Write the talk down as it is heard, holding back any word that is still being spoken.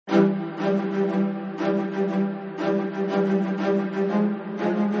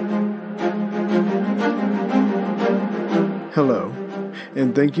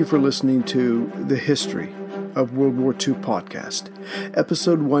and thank you for listening to The History of World War II podcast,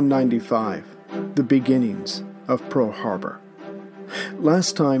 episode 195, The Beginnings of Pearl Harbor.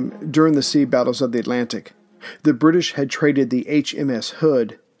 Last time, during the sea battles of the Atlantic, the British had traded the HMS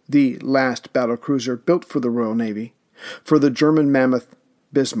Hood, the last battlecruiser built for the Royal Navy, for the German mammoth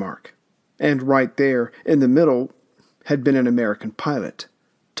Bismarck. And right there, in the middle, had been an American pilot,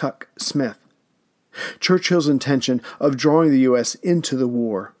 Tuck Smith. Churchill's intention of drawing the U.S. into the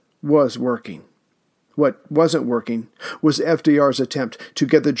war was working. What wasn't working was FDR's attempt to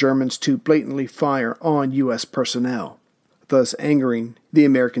get the Germans to blatantly fire on U.S. personnel, thus angering the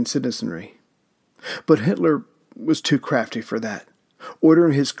American citizenry. But Hitler was too crafty for that,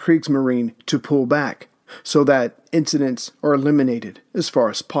 ordering his Kriegsmarine to pull back so that incidents are eliminated as far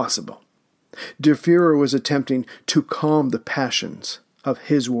as possible. Der Führer was attempting to calm the passions of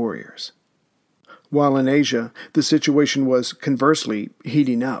his warriors. While in Asia, the situation was conversely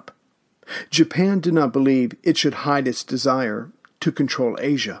heating up. Japan did not believe it should hide its desire to control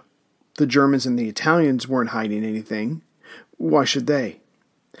Asia. The Germans and the Italians weren't hiding anything. Why should they?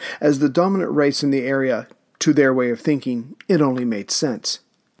 As the dominant race in the area, to their way of thinking, it only made sense.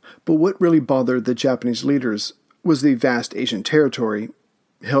 But what really bothered the Japanese leaders was the vast Asian territory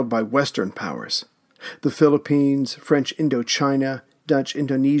held by Western powers. The Philippines, French Indochina, Dutch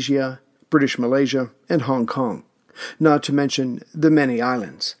Indonesia, British Malaysia, and Hong Kong, not to mention the many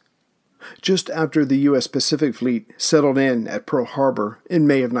islands. Just after the U.S. Pacific Fleet settled in at Pearl Harbor in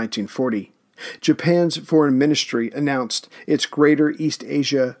May of 1940, Japan's foreign ministry announced its Greater East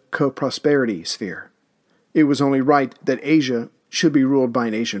Asia Co-Prosperity Sphere. It was only right that Asia should be ruled by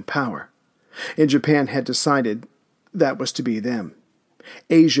an Asian power, and Japan had decided that was to be them.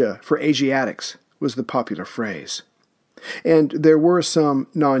 Asia for Asiatics was the popular phrase. And there were some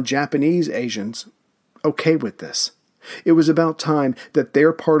non-Japanese Asians okay with this. It was about time that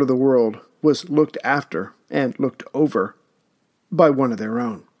their part of the world was looked after and looked over by one of their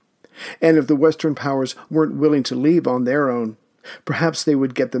own. And if the Western powers weren't willing to leave on their own, perhaps they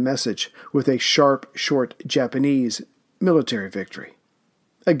would get the message with a sharp, short Japanese military victory.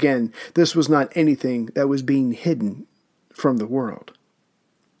 Again, this was not anything that was being hidden from the world.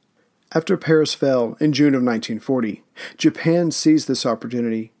 After Paris fell in June of 1940, Japan seized this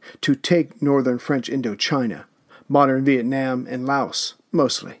opportunity to take northern French Indochina, modern Vietnam and Laos,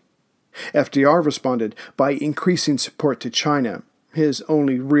 mostly. FDR responded by increasing support to China, his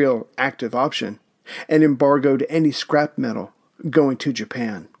only real active option, and embargoed any scrap metal going to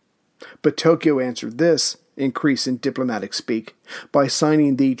Japan. But Tokyo answered this increase in diplomatic speak by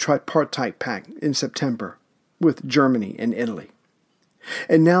signing the Tripartite Pact in September with Germany and Italy.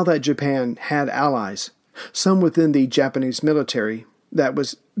 And now that Japan had allies, some within the Japanese military, that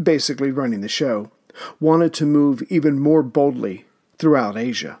was basically running the show, wanted to move even more boldly throughout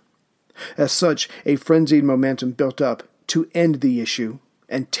Asia. As such, a frenzied momentum built up to end the issue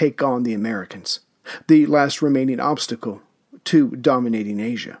and take on the Americans, the last remaining obstacle to dominating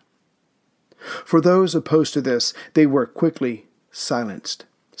Asia. For those opposed to this, they were quickly silenced.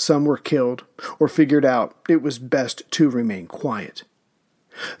 Some were killed or figured out it was best to remain quiet.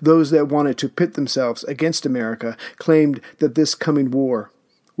 Those that wanted to pit themselves against America claimed that this coming war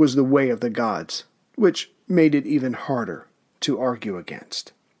was the way of the gods, which made it even harder to argue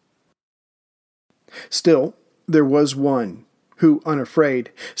against. Still, there was one who,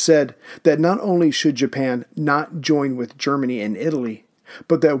 unafraid, said that not only should Japan not join with Germany and Italy,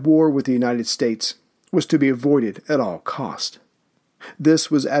 but that war with the United States was to be avoided at all cost. This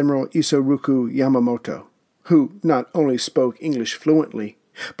was Admiral Isoroku Yamamoto, who not only spoke English fluently,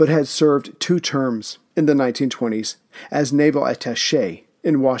 but had served 2 terms in the 1920s as naval attaché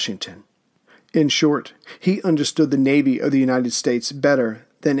in Washington. In short, he understood the Navy of the United States better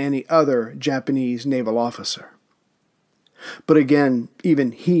than any other Japanese naval officer. But again,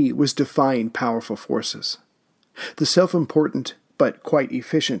 even he was defying powerful forces. The self-important but quite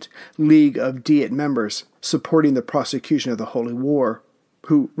efficient League of Diet members supporting the prosecution of the Holy War,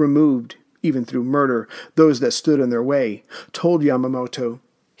 who removed, even through murder, those that stood in their way, told Yamamoto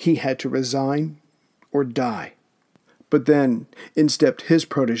he had to resign or die. But then in stepped his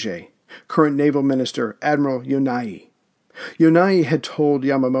protege, current Naval Minister Admiral Yonai. Yonai had told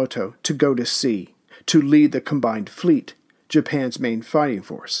Yamamoto to go to sea, to lead the combined fleet, Japan's main fighting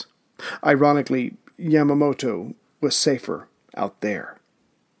force. Ironically, Yamamoto was safer out there.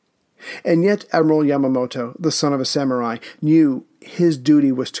 And yet Admiral Yamamoto, the son of a samurai, knew his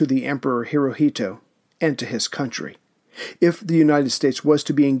duty was to the Emperor Hirohito and to his country. If the United States was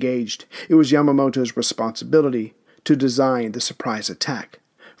to be engaged, it was Yamamoto's responsibility to design the surprise attack,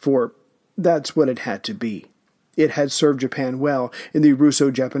 for that's what it had to be. It had served Japan well in the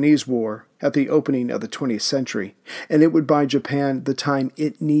Russo-Japanese War at the opening of the 20th century, and it would buy Japan the time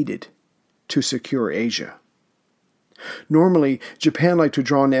it needed to secure Asia. Normally, Japan liked to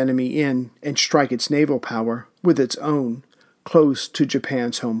draw an enemy in and strike its naval power with its own close to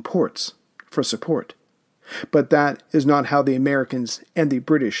Japan's home ports for support. But that is not how the Americans and the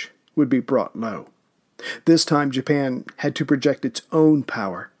British would be brought low. This time Japan had to project its own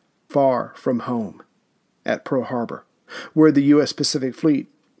power far from home at Pearl Harbor, where the U.S. Pacific Fleet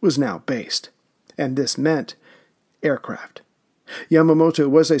was now based, and this meant aircraft. Yamamoto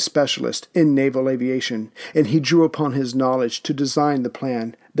was a specialist in naval aviation, and he drew upon his knowledge to design the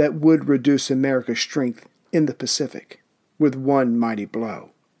plan that would reduce America's strength in the Pacific with one mighty blow.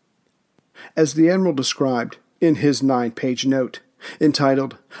 As the Admiral described in his 9-page note,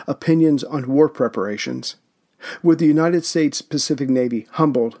 entitled Opinions on War Preparations, with the United States Pacific Navy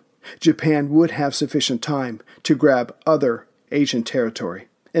humbled, Japan would have sufficient time to grab other Asian territory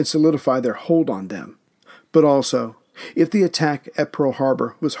and solidify their hold on them. But also, if the attack at Pearl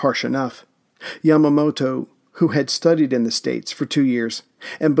Harbor was harsh enough, Yamamoto, who had studied in the States for 2 years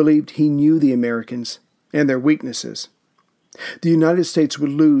and believed he knew the Americans and their weaknesses, the United States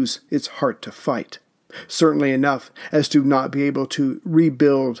would lose its heart to fight, certainly enough as to not be able to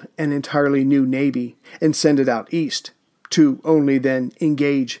rebuild an entirely new navy and send it out east, to only then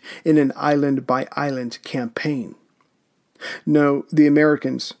engage in an island-by-island campaign. No, the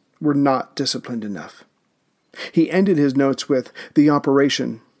Americans were not disciplined enough. He ended his notes with, "The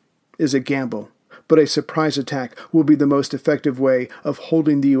operation is a gamble, but a surprise attack will be the most effective way of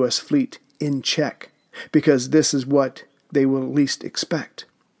holding the U.S. fleet in check, because this is what they will least expect."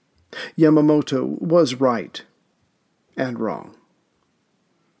 Yamamoto was right and wrong.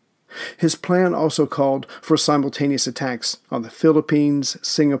 His plan also called for simultaneous attacks on the Philippines,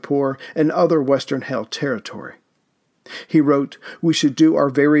 Singapore, and other Western-held territory. He wrote, "We should do our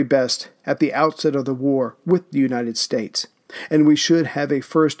very best at the outset of the war with the United States, and we should have a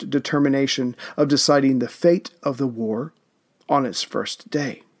first determination of deciding the fate of the war on its first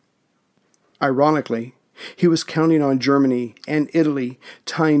day." Ironically, he was counting on Germany and Italy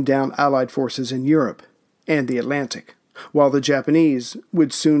tying down Allied forces in Europe and the Atlantic, while the Japanese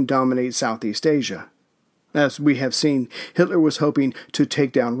would soon dominate Southeast Asia. As we have seen, Hitler was hoping to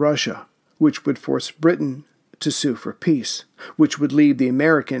take down Russia, which would force Britain to sue for peace, which would leave the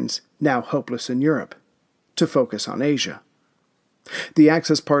Americans, now hopeless in Europe, to focus on Asia. The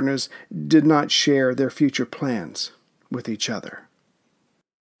Axis partners did not share their future plans with each other.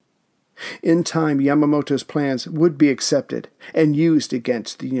 In time, Yamamoto's plans would be accepted and used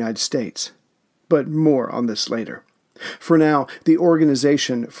against the United States, but more on this later. For now, the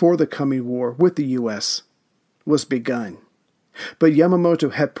organization for the coming war with the U.S. was begun. But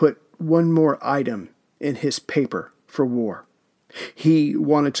Yamamoto had put one more item in his paper for war. He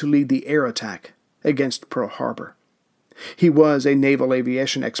wanted to lead the air attack against Pearl Harbor. He was a naval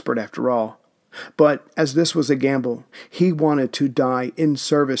aviation expert after all, but as this was a gamble, he wanted to die in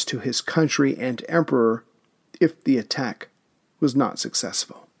service to his country and emperor if the attack was not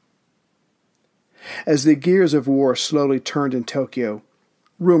successful. As the gears of war slowly turned in Tokyo,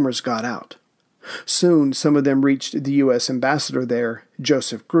 rumors got out. Soon some of them reached the U.S. ambassador there,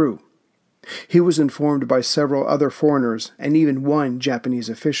 Joseph Grew. He was informed by several other foreigners and even one Japanese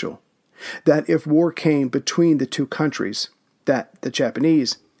official that if war came between the two countries, that the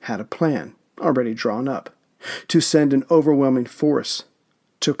Japanese had a plan already drawn up to send an overwhelming force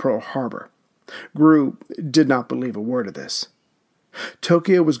to Pearl Harbor. Grew did not believe a word of this.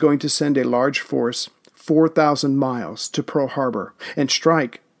 Tokyo was going to send a large force 4,000 miles to Pearl Harbor and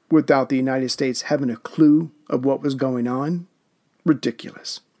strike without the United States having a clue of what was going on?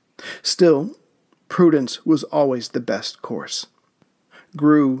 Ridiculous. Still, prudence was always the best course.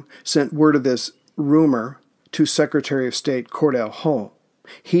 Grew sent word of this rumor to Secretary of State Cordell Hull.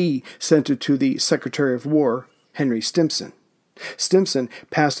 He sent it to the Secretary of War, Henry Stimson. Stimson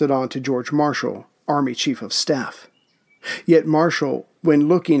passed it on to George Marshall, Army Chief of Staff. Yet Marshall, when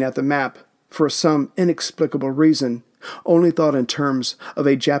looking at the map, for some inexplicable reason, only thought in terms of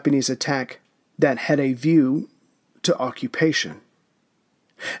a Japanese attack that had a view to occupation.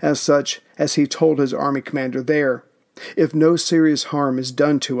 As such, as he told his army commander there, if no serious harm is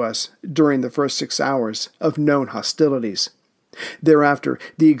done to us during the first 6 hours of known hostilities, thereafter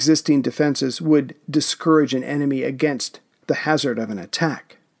the existing defenses would discourage an enemy against the hazard of an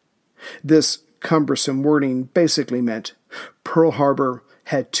attack. This cumbersome wording basically meant Pearl Harbor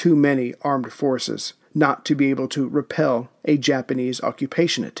had too many armed forces not to be able to repel a Japanese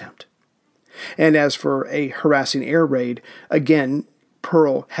occupation attempt. And as for a harassing air raid, again,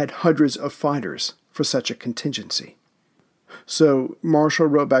 Pearl had hundreds of fighters for such a contingency. So Marshall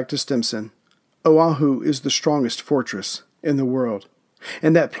wrote back to Stimson, Oahu is the strongest fortress in the world,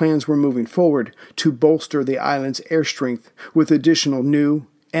 and that plans were moving forward to bolster the island's air strength with additional new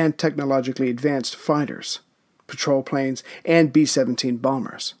and technologically advanced fighters, patrol planes, and B-17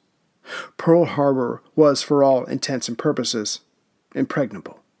 bombers. Pearl Harbor was, for all intents and purposes,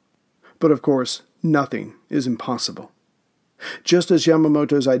 impregnable. But of course, nothing is impossible. Just as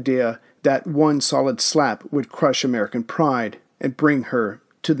Yamamoto's idea that one solid slap would crush American pride and bring her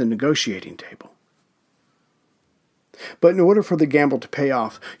to the negotiating table. But in order for the gamble to pay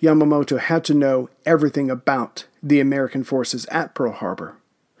off, Yamamoto had to know everything about the American forces at Pearl Harbor.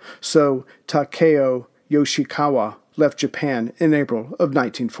 So Takeo Yoshikawa left Japan in April of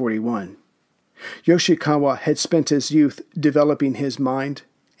 1941. Yoshikawa had spent his youth developing his mind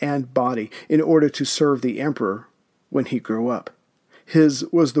and body in order to serve the emperor when he grew up. His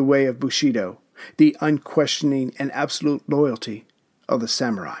was the way of Bushido, the unquestioning and absolute loyalty of the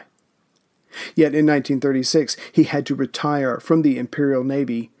samurai. Yet in 1936, he had to retire from the Imperial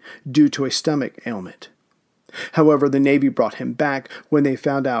Navy due to a stomach ailment. However, the Navy brought him back when they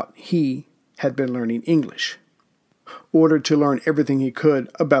found out he had been learning English. Ordered to learn everything he could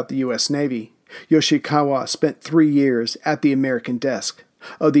about the U.S. Navy, Yoshikawa spent 3 years at the American desk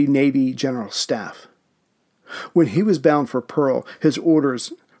of the Navy General Staff. When he was bound for Pearl, his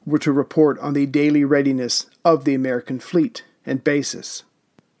orders were to report on the daily readiness of the American fleet and bases.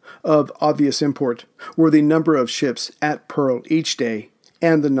 Of obvious import were the number of ships at Pearl each day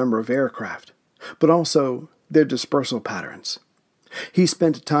and the number of aircraft, but also their dispersal patterns. He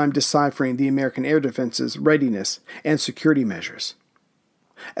spent time deciphering the American air defense's readiness and security measures.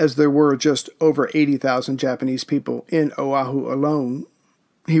 As there were just over 80,000 Japanese people in Oahu alone,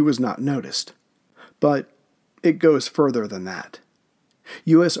 he was not noticed. But it goes further than that.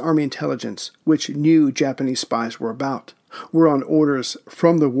 U.S. Army intelligence, which knew Japanese spies were about, were on orders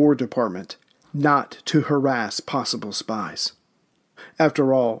from the War Department not to harass possible spies.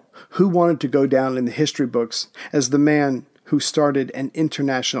 After all, who wanted to go down in the history books as the man who started an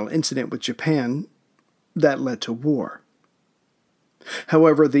international incident with Japan that led to war?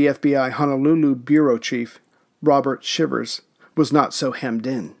 However, the FBI Honolulu bureau chief, Robert Shivers, was not so hemmed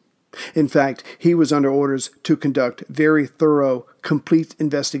in. In fact, he was under orders to conduct very thorough, complete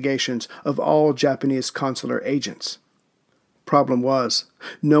investigations of all Japanese consular agents. Problem was,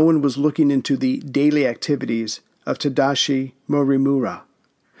 no one was looking into the daily activities of Tadashi Morimura,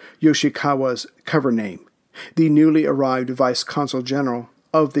 Yoshikawa's cover name, the newly arrived vice consul general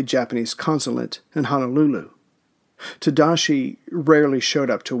of the Japanese consulate in Honolulu. Tadashi rarely showed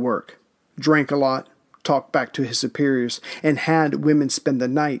up to work, drank a lot, talked back to his superiors, and had women spend the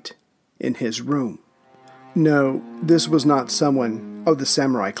night in his room. No, this was not someone of the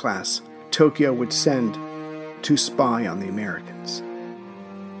samurai class Tokyo would send to spy on the Americans.